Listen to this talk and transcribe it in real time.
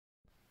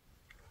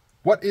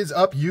What is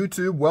up,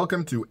 YouTube?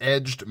 Welcome to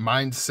Edged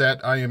Mindset.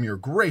 I am your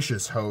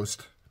gracious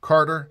host,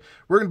 Carter.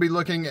 We're going to be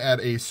looking at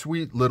a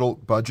sweet little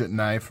budget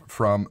knife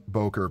from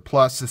Boker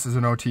Plus. This is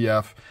an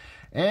OTF,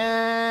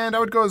 and I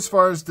would go as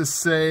far as to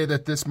say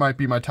that this might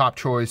be my top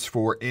choice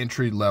for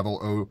entry-level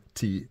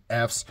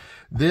OTFs.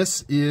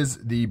 This is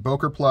the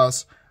Boker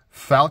Plus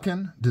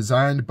Falcon,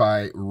 designed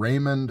by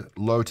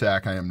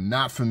Lhotak. I am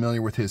not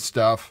familiar with his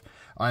stuff.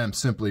 I am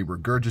simply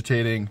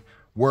regurgitating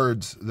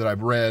words that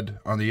I've read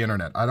on the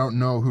internet. I don't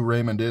know who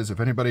Raymond is. If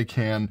anybody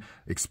can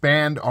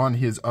expand on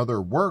his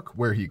other work,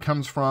 where he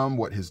comes from,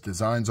 what his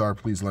designs are,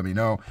 please let me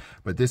know.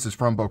 But this is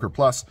from Boker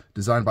Plus,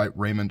 designed by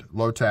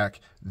Lhotak,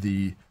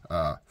 the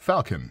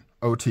Falcon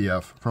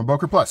OTF from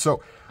Boker Plus.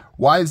 So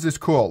why is this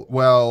cool?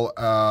 Well,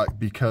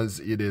 because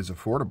it is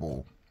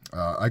affordable.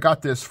 I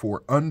got this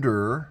for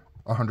under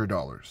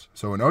 $100.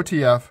 So an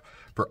OTF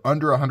for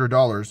under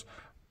 $100,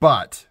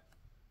 but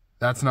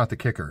that's not the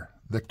kicker.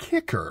 The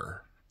kicker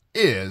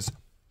is,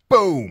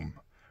 boom,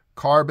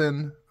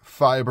 carbon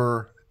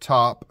fiber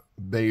top,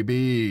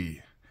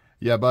 baby.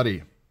 Yeah,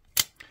 buddy.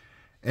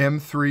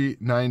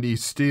 M390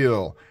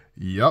 steel.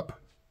 Yup.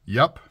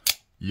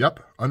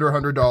 Under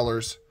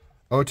 $100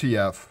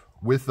 OTF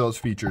with those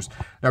features.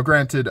 Now,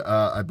 granted,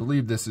 I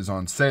believe this is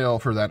on sale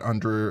for that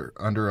under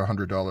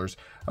 $100.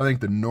 I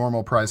think the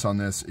normal price on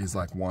this is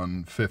like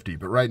 $150,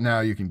 but right now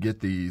you can get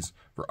these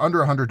for under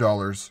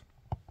 $100.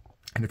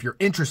 And if you're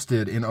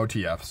interested in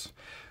OTFs,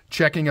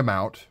 checking them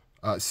out,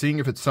 seeing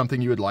if it's something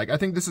you would like, I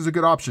think this is a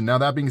good option. Now,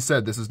 that being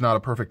said, this is not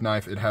a perfect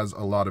knife. It has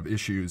a lot of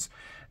issues,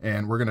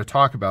 and we're going to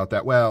talk about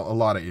that. Well, a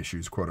lot of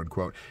issues, quote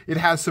unquote. It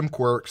has some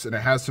quirks, and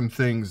it has some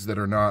things that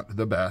are not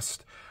the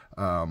best.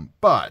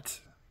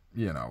 But,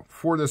 you know,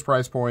 for this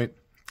price point,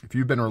 if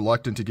you've been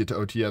reluctant to get to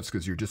OTFs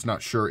because you're just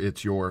not sure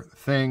it's your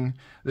thing,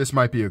 this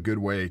might be a good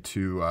way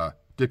to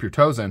dip your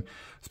toes in,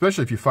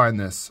 especially if you find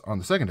this on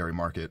the secondary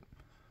market.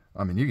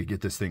 I mean, you could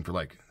get this thing for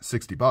like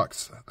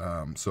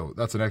 $60. So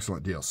that's an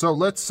excellent deal. So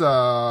let's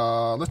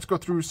go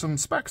through some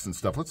specs and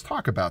stuff. Let's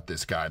talk about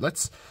this guy.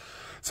 Let's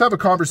have a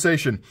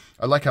conversation.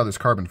 I like how this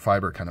carbon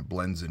fiber kind of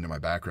blends into my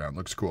background.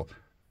 Looks cool.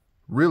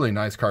 Really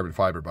nice carbon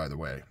fiber, by the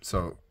way.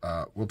 So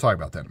we'll talk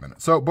about that in a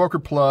minute. So Boker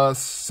Plus,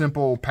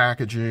 simple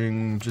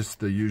packaging, just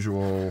the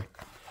usual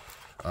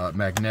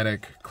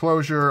magnetic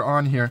closure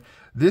on here.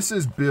 This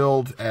is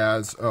billed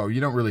as, oh, you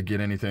don't really get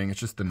anything. It's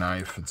just the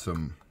knife and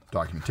some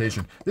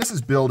documentation. This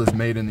is billed as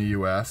made in the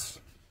U.S.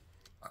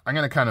 I'm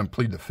going to kind of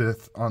plead the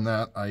fifth on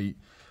that. I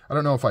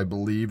don't know if I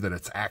believe that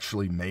it's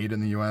actually made in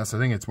the U.S. I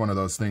think it's one of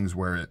those things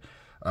where it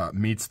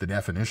meets the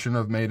definition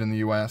of made in the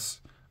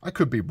U.S. I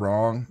could be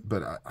wrong,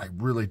 but I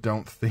really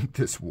don't think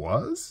this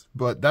was.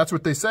 But that's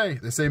what they say.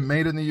 They say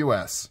made in the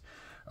U.S.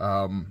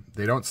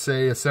 They don't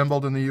say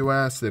assembled in the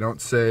U.S. They don't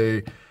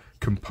say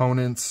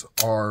components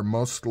are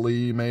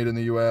mostly made in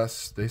the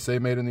U.S. They say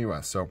made in the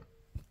U.S. So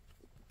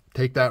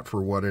take that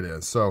for what it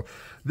is. So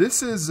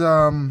this is, you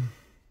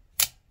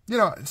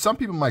know, some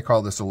people might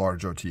call this a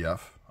large OTF.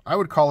 I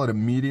would call it a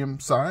medium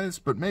size,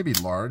 but maybe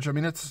large. I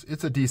mean, it's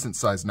a decent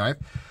sized knife.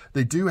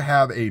 They do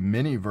have a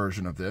mini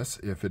version of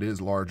this if it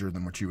is larger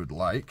than what you would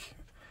like.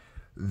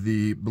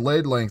 The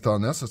blade length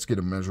on this, let's get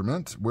a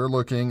measurement. We're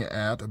looking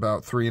at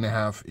about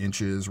 3.5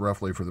 inches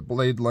roughly for the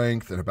blade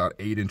length and about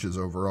 8 inches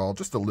overall,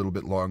 just a little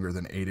bit longer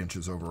than 8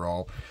 inches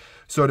overall.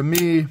 So to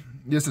me,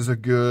 this is a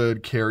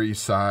good carry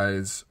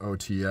size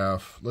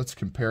OTF. Let's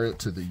compare it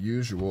to the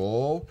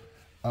usual.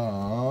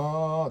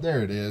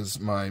 There it is.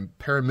 My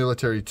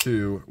paramilitary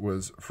 2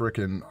 was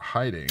frickin'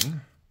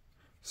 hiding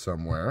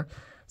somewhere.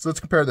 So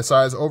let's compare the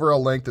size.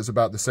 Overall length is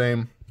about the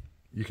same.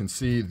 You can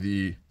see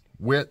the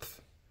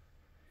width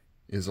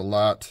is a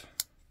lot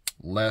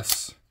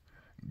less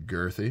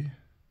girthy,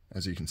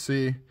 as you can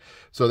see.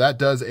 So that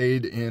does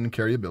aid in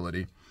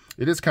carryability.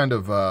 It is kind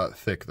of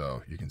thick,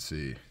 though. You can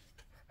see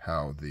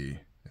how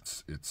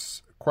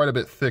it's quite a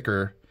bit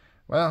thicker.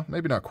 Well,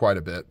 maybe not quite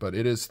a bit, but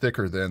it is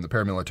thicker than the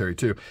paramilitary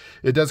 2.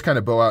 It does kind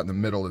of bow out in the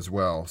middle as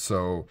well,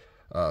 so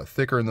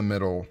thicker in the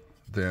middle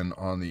than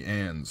on the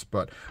ends.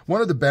 But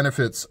one of the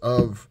benefits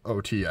of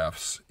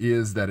OTFs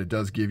is that it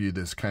does give you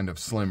this kind of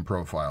slim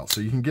profile. So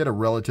you can get a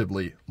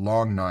relatively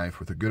long knife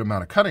with a good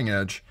amount of cutting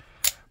edge,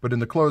 but in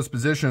the closed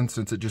position,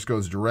 since it just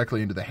goes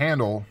directly into the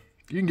handle,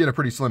 you can get a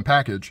pretty slim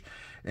package.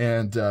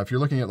 And if you're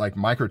looking at like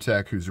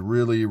Microtech, who's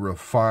really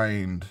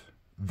refined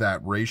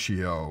that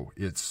ratio,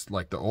 it's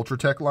like the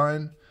Ultratech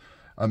line.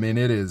 I mean,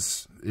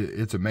 it's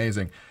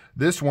amazing.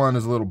 This one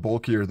is a little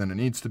bulkier than it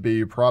needs to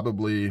be,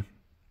 probably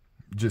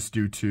just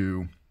due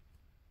to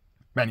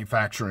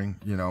manufacturing,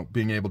 you know,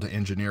 being able to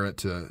engineer it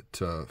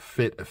to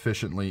fit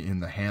efficiently in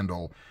the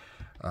handle.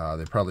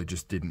 They probably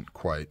just didn't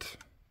quite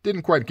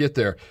get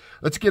there.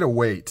 Let's get a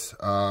weight.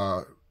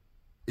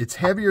 It's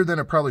heavier than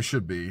it probably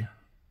should be.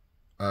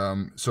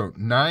 So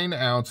 9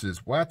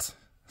 ounces. What?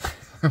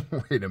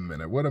 Wait a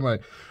minute. What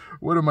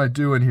am I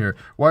doing here?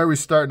 Why are we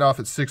starting off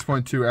at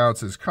 6.2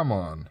 ounces? Come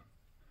on.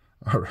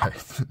 All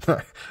right.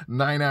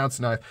 9 ounce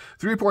knife.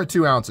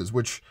 3.2 ounces,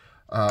 which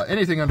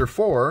Anything under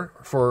 4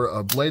 for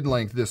a blade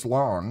length this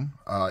long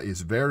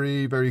is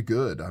very, very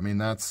good. I mean,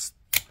 that's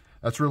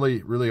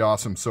really, really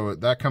awesome. So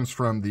that comes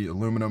from the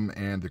aluminum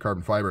and the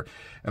carbon fiber.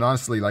 And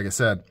honestly, like I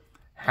said,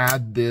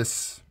 had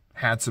this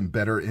had some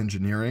better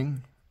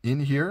engineering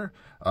in here,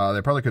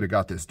 they probably could have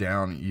got this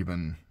down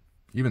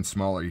even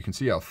smaller. You can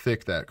see how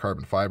thick that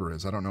carbon fiber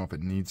is. I don't know if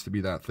it needs to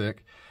be that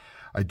thick.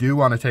 I do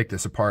want to take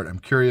this apart. I'm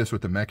curious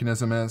what the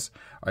mechanism is.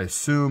 I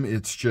assume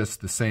it's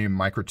just the same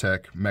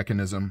Microtech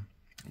mechanism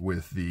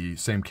with the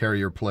same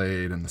carrier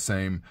plate and the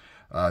same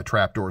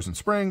trapdoors and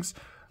springs,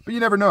 but you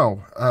never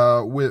know.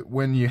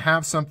 When you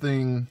have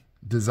something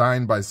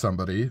designed by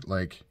somebody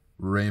like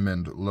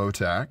Raymond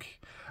Lhotak,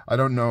 I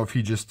don't know if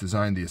he just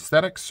designed the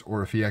aesthetics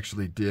or if he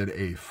actually did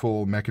a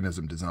full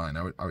mechanism design.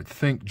 I would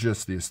think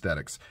just the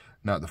aesthetics,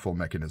 not the full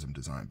mechanism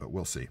design, but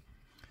we'll see.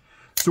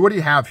 So what do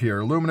you have here?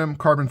 Aluminum,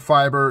 carbon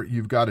fiber,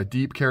 you've got a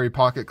deep carry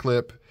pocket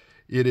clip.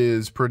 It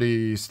is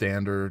pretty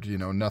standard, you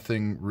know,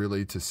 nothing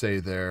really to say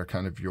there,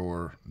 kind of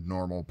your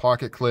normal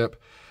pocket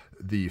clip.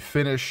 The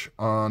finish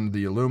on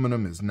the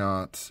aluminum is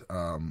not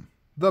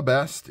the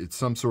best. It's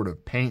some sort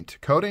of paint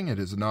coating. It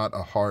is not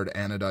a hard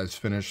anodized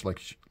finish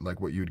like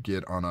what you'd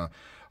get on a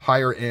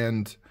higher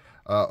end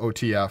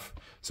OTF.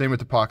 Same with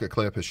the pocket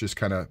clip, it's just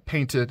kind of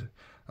painted.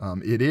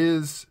 It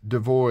is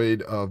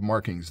devoid of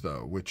markings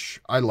though,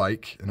 which I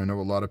like, and I know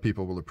a lot of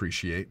people will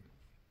appreciate.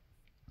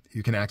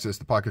 You can access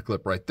the pocket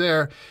clip right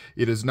there.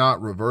 It is not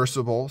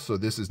reversible, so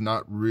this is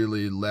not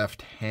really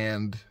left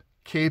hand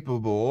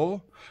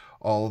capable,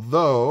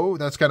 although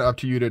that's kind of up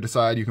to you to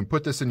decide. You can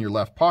put this in your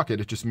left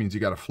pocket. It just means you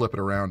got to flip it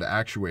around to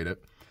actuate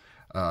it.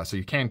 So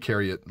you can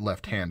carry it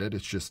left-handed.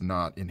 It's just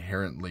not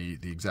inherently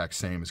the exact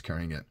same as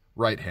carrying it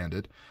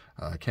right-handed.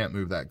 Can't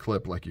move that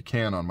clip like you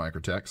can on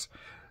Microtechs.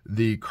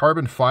 The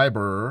carbon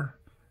fiber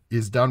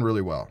is done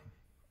really well.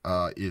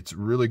 It's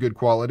really good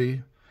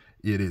quality.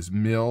 It is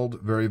milled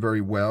very,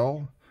 very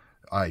well.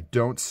 I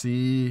don't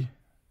see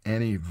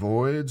any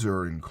voids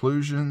or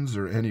inclusions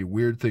or any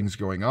weird things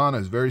going on. I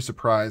was very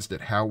surprised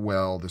at how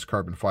well this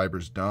carbon fiber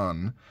is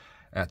done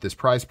at this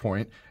price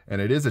point. And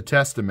it is a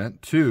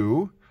testament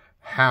to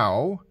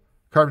how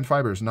carbon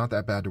fiber is not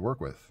that bad to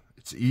work with.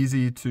 It's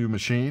easy to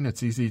machine.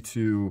 It's easy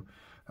to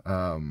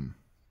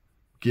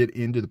get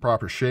into the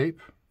proper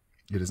shape.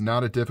 It is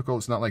not a difficult,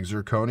 it's not like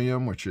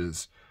zirconium, which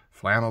is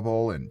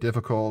flammable and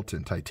difficult,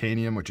 and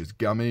titanium, which is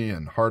gummy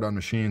and hard on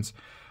machines.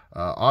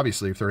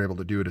 Obviously, if they're able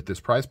to do it at this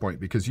price point,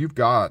 because you've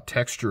got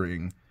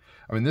texturing.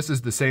 I mean, this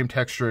is the same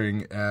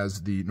texturing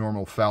as the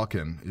normal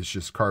Falcon, it's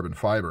just carbon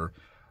fiber.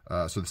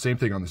 So the same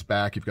thing on this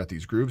back, you've got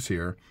these grooves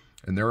here,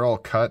 and they're all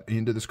cut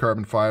into this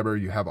carbon fiber.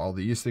 You have all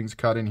these things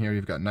cut in here.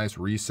 You've got nice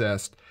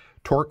recessed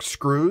torque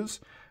screws.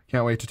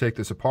 Can't wait to take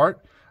this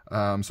apart.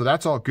 So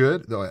that's all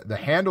good. The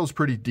handle's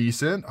pretty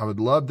decent. I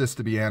would love this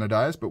to be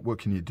anodized, but what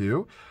can you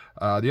do?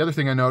 The other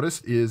thing I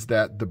noticed is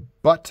that the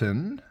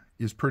button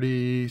is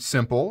pretty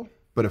simple,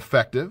 but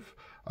effective.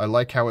 I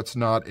like how it's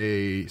not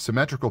a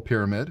symmetrical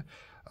pyramid,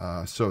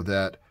 so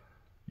that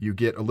you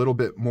get a little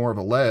bit more of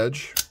a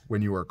ledge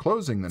when you are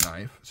closing the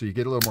knife. So you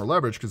get a little more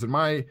leverage, because in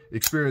my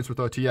experience with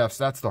OTFs,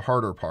 that's the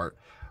harder part.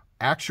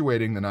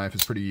 Actuating the knife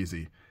is pretty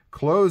easy.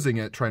 Closing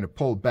it, trying to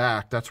pull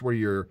back, that's where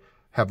you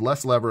have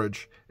less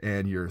leverage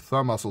and your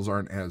thumb muscles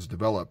aren't as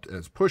developed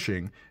as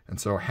pushing.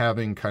 And so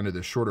having kind of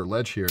this shorter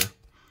ledge here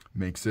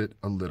makes it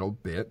a little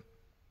bit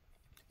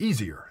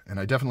easier.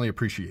 And I definitely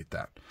appreciate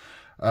that.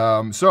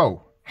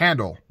 So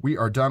handle, we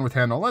are done with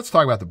handle. Let's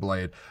talk about the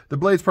blade. The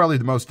blade's probably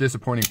the most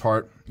disappointing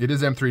part. It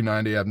is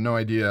M390. I have no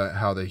idea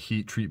how the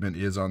heat treatment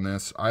is on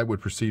this. I would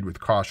proceed with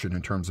caution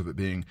in terms of it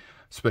being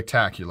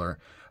spectacular.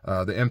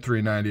 The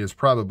M390 is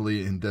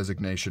probably in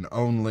designation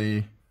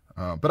only.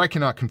 But I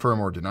cannot confirm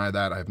or deny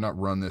that. I have not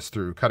run this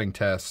through cutting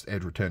tests,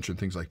 edge retention,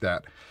 things like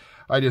that.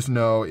 I just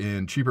know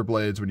in cheaper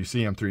blades, when you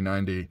see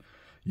M390,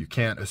 you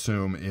can't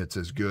assume it's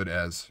as good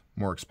as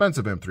more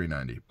expensive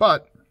M390.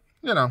 But,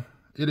 you know,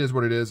 it is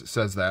what it is. It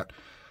says that.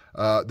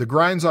 The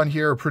grinds on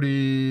here are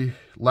pretty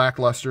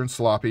lackluster and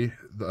sloppy.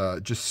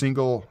 Just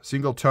single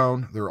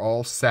tone. They're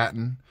all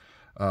satin.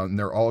 And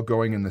they're all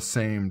going in the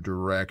same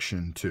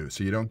direction, too.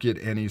 So you don't get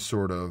any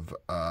sort of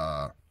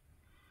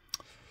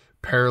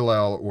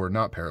parallel or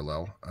not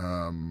parallel,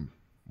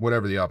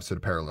 whatever the opposite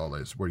of parallel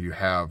is, where you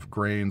have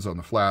grains on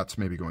the flats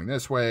maybe going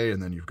this way,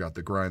 and then you've got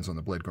the grinds on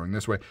the blade going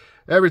this way.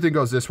 Everything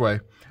goes this way.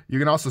 You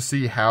can also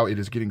see how it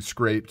is getting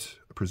scraped,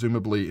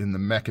 presumably in the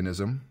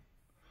mechanism.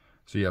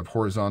 So you have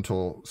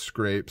horizontal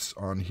scrapes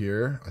on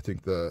here. I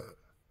think there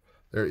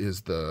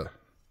is the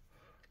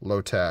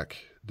Lhotak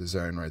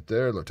design right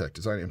there, Lhotak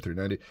design,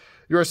 M390.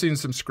 You are seeing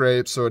some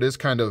scrapes, so it is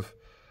kind of,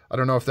 I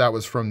don't know if that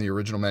was from the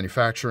original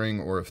manufacturing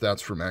or if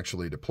that's from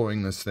actually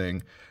deploying this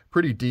thing.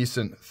 Pretty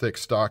decent thick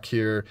stock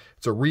here.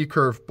 It's a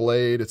recurved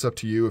blade. It's up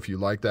to you if you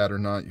like that or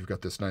not. You've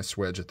got this nice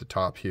swedge at the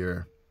top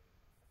here.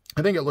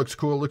 I think it looks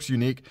cool, it looks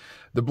unique.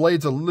 The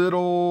blade's a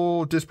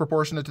little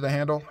disproportionate to the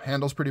handle.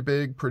 Handle's pretty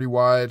big, pretty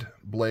wide.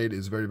 Blade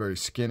is very, very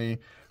skinny.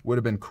 Would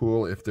have been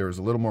cool if there was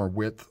a little more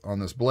width on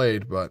this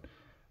blade, but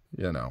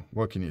you know,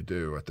 what can you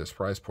do at this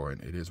price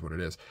point? It is what it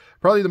is.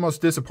 Probably the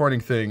most disappointing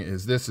thing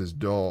is this is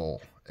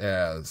dull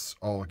as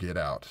all get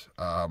out.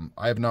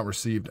 I have not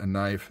received a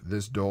knife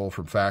this dull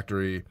from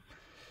factory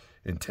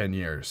in 10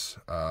 years.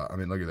 I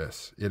mean, look at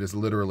this. It is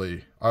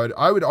literally,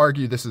 I would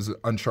argue this is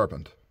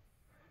unsharpened.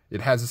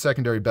 It has a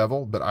secondary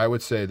bevel, but I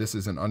would say this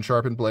is an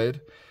unsharpened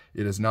blade.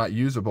 It is not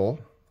usable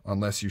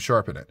unless you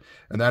sharpen it.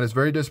 And that is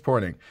very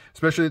disappointing,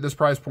 especially at this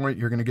price point.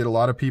 You're going to get a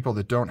lot of people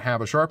that don't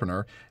have a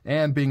sharpener,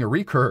 and being a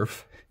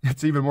recurve,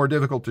 it's even more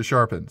difficult to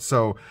sharpen.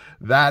 So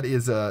that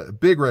is a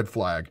big red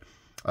flag.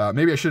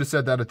 Maybe I should have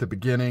said that at the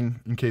beginning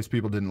in case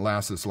people didn't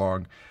last this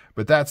long,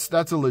 but that's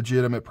a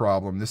legitimate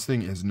problem. This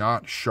thing is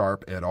not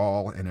sharp at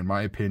all, and in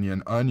my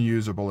opinion,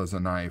 unusable as a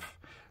knife.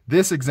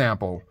 This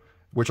example,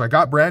 which I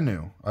got brand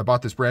new, I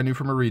bought this brand new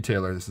from a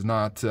retailer. This is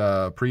not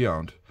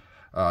pre-owned.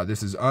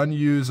 This is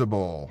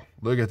unusable.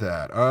 Look at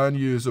that,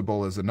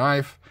 unusable as a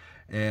knife.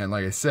 And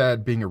like I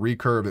said, being a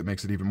recurve, it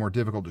makes it even more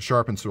difficult to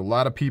sharpen. So a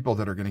lot of people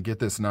that are going to get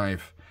this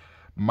knife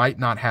might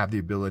not have the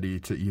ability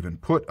to even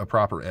put a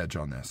proper edge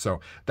on this. So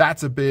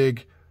that's a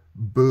big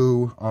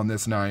boo on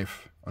this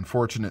knife.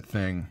 Unfortunate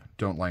thing,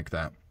 don't like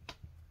that.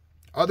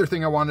 Other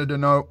thing I wanted to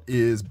note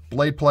is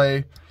blade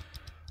play.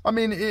 I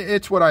mean,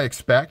 it's what I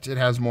expect. It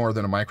has more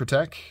than a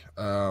Microtech.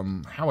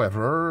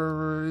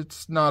 However,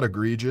 it's not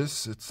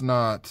egregious. It's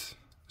not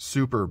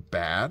super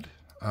bad.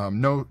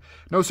 No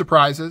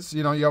surprises.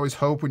 You know, you always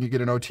hope when you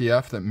get an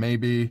OTF that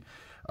maybe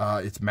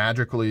it's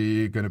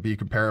magically going to be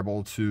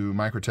comparable to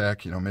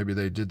Microtech. You know, maybe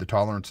they did the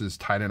tolerances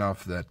tight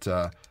enough that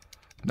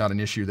not an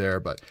issue there,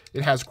 but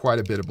it has quite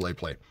a bit of blade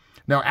play.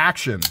 Now,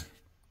 action.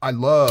 I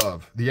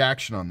love the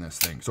action on this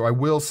thing. So I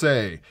will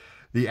say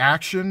the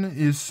action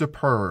is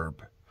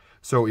superb.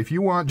 So if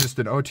you want just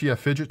an OTF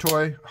fidget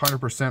toy,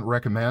 100%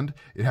 recommend.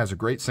 It has a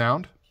great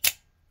sound.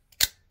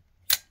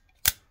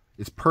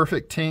 It's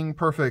perfect ting,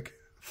 perfect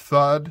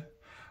thud.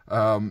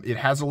 It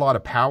has a lot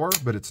of power,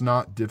 but it's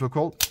not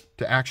difficult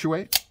to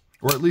actuate,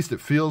 or at least it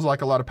feels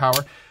like a lot of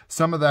power.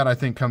 Some of that I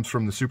think comes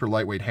from the super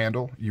lightweight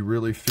handle. You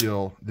really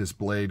feel this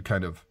blade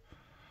kind of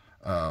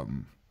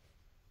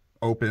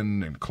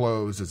open and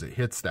close as it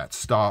hits that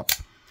stop.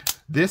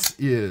 This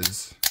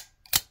is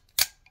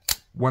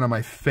one of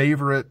my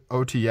favorite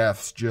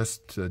OTFs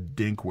just to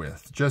dink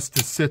with, just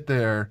to sit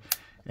there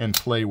and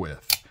play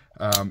with.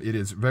 It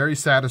is very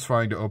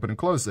satisfying to open and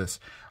close this.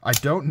 I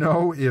don't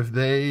know if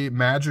they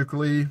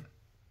magically,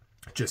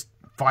 just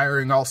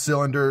firing all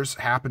cylinders,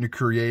 happen to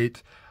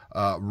create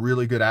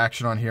really good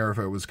action on here, if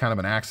it was kind of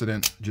an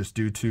accident just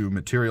due to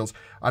materials.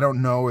 I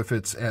don't know if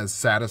it's as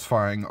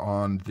satisfying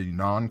on the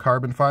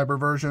non-carbon fiber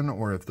version,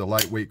 or if the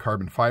lightweight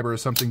carbon fiber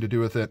has something to do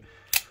with it.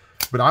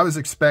 But I was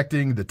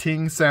expecting the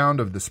ting sound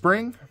of the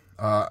spring.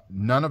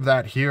 None of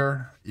that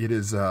here. It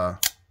is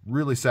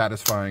really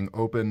satisfying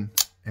open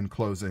and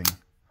closing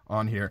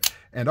on here.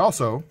 And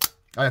also,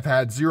 I have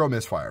had 0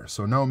 misfires.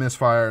 So no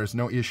misfires,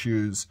 no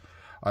issues.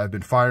 I've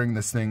been firing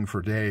this thing for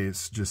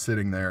days, just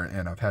sitting there,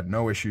 and I've had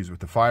no issues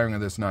with the firing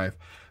of this knife.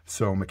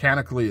 So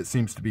mechanically, it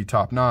seems to be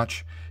top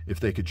notch.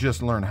 If they could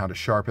just learn how to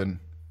sharpen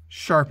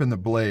the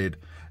blade.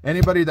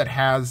 Anybody that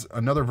has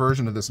another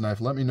version of this knife,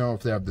 let me know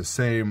if they have the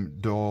same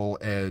dull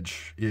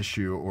edge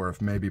issue, or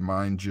if maybe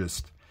mine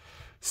just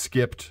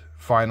skipped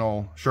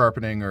final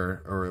sharpening,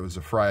 or it was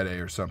a Friday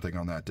or something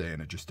on that day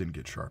and it just didn't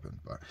get sharpened.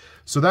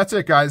 So that's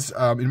it, guys.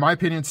 In my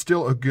opinion,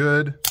 still a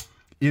good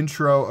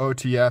intro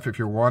OTF if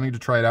you're wanting to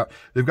try it out.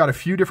 They've got a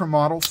few different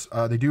models.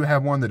 They do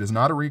have one that is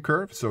not a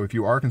recurve, so if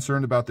you are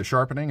concerned about the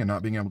sharpening and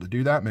not being able to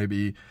do that,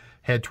 maybe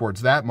head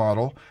towards that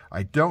model.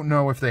 I don't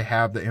know if they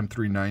have the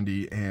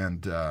M390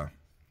 and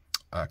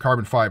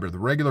carbon fiber. The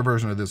regular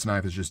version of this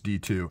knife is just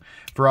D2.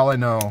 For all I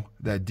know,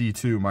 that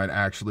D2 might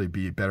actually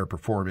be better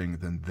performing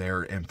than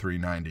their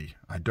M390.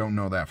 I don't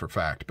know that for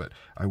fact, but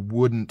I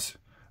wouldn't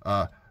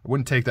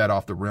take that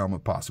off the realm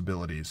of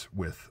possibilities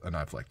with a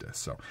knife like this.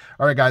 So,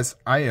 all right, guys,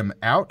 I am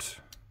out.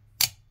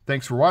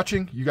 Thanks for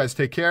watching. You guys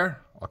take care.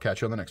 I'll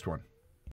catch you on the next one.